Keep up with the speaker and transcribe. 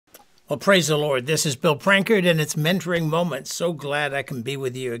Well, praise the Lord. This is Bill Prankard, and it's Mentoring Moments. So glad I can be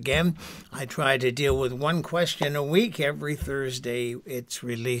with you again. I try to deal with one question a week. Every Thursday, it's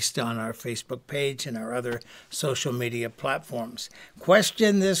released on our Facebook page and our other social media platforms.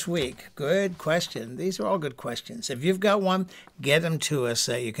 Question this week. Good question. These are all good questions. If you've got one, get them to us.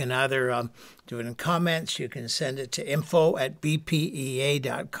 You can either do it in comments. You can send it to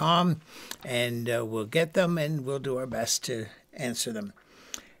info@bpea.com, and we'll get them, and we'll do our best to answer them.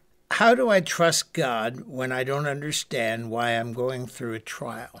 How do I trust God when I don't understand why I'm going through a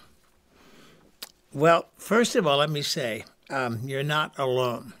trial? Well, first of all, let me say, you're not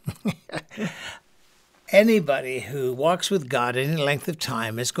alone. Anybody who walks with God any length of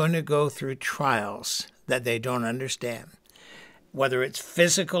time is going to go through trials that they don't understand. Whether it's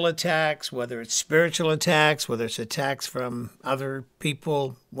physical attacks, whether it's spiritual attacks, whether it's attacks from other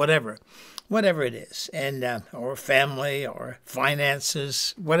people, whatever it is, and or family or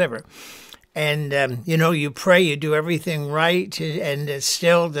finances, whatever. And, you pray, you do everything right, and it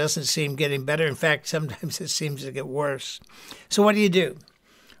still doesn't seem getting better. In fact, sometimes it seems to get worse. So what do you do?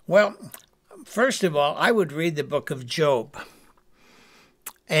 Well, first of all, I would read the book of Job.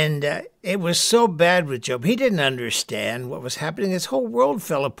 And it was so bad with Job. He didn't understand what was happening. His whole world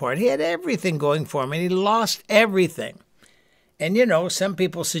fell apart. He had everything going for him, and he lost everything. And, some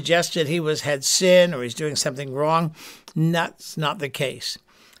people suggested he had sin or he's doing something wrong. That's not the case.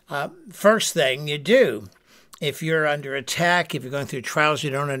 First thing you do, if you're under attack, if you're going through trials you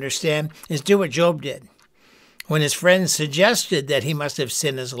don't understand, is do what Job did. When his friends suggested that he must have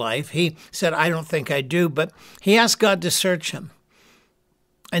sinned in his life, he said, I don't think I do, but he asked God to search him.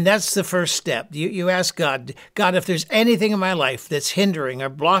 And that's the first step. You ask God, if there's anything in my life that's hindering or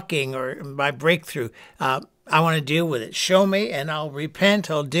blocking or my breakthrough, I want to deal with it. Show me, and I'll repent.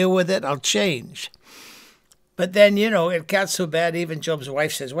 I'll deal with it. I'll change. But then, it got so bad, even Job's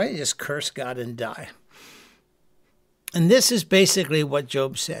wife says, why don't you just curse God and die? And this is basically what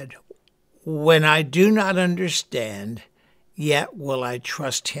Job said. When I do not understand, yet will I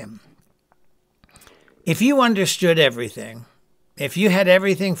trust him. If you understood everything, if you had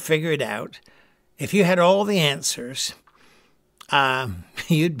everything figured out, if you had all the answers,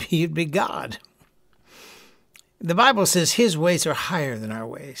 you'd be God. The Bible says his ways are higher than our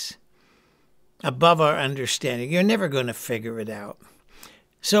ways, above our understanding. You're never going to figure it out.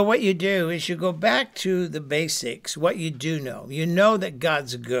 So what you do is you go back to the basics, what you do know. You know that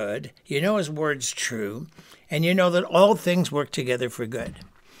God's good. You know his word's true. And you know that all things work together for good.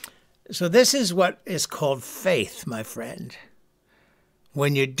 So this is what is called faith, my friend.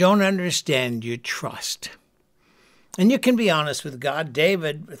 When you don't understand, you trust. And you can be honest with God.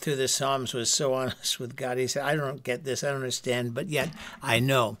 David, through the Psalms, was so honest with God. He said, I don't get this, I don't understand, but yet I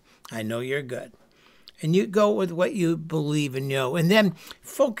know you're good. And you go with what you believe and know. And then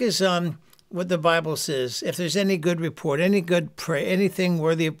focus on what the Bible says. If there's any good report, any good anything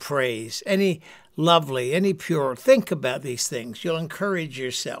worthy of praise, any lovely, any pure, think about these things. You'll encourage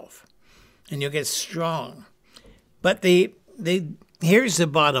yourself, and you'll get strong. But here's the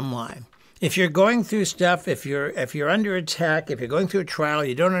bottom line. If you're going through stuff, if you're under attack, if you're going through a trial,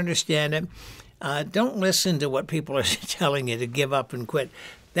 you don't understand it, don't listen to what people are telling you to give up and quit.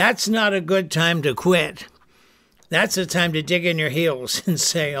 That's not a good time to quit. That's a time to dig in your heels and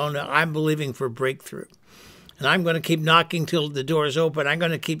say, oh no, I'm believing for breakthrough. And I'm going to keep knocking till the door's open. I'm going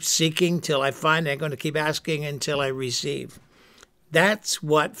to keep seeking till I find. I'm going to keep asking until I receive. That's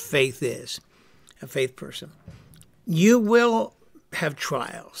what faith is, a faith person. You will have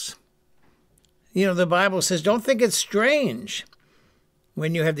trials. The Bible says, don't think it's strange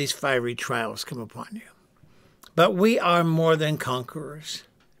when you have these fiery trials come upon you. But we are more than conquerors.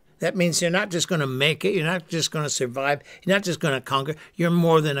 That means you're not just going to make it. You're not just going to survive. You're not just going to conquer. You're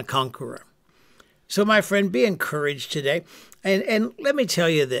more than a conqueror. So, my friend, be encouraged today. And let me tell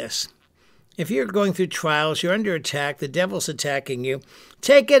you this. If you're going through trials, you're under attack, the devil's attacking you,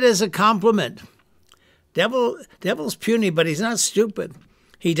 take it as a compliment. Devil's puny, but he's not stupid.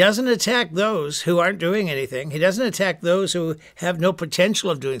 He doesn't attack those who aren't doing anything. He doesn't attack those who have no potential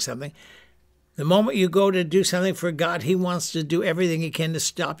of doing something. The moment you go to do something for God, he wants to do everything he can to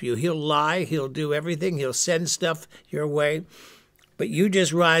stop you. He'll lie. He'll do everything. He'll send stuff your way. But you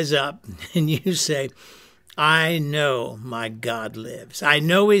just rise up and you say, I know my God lives. I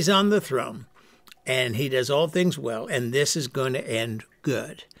know he's on the throne and he does all things well. And this is going to end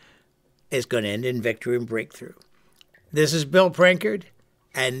good. It's going to end in victory and breakthrough. This is Bill Prankard.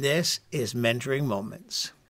 And this is Mentoring Moments.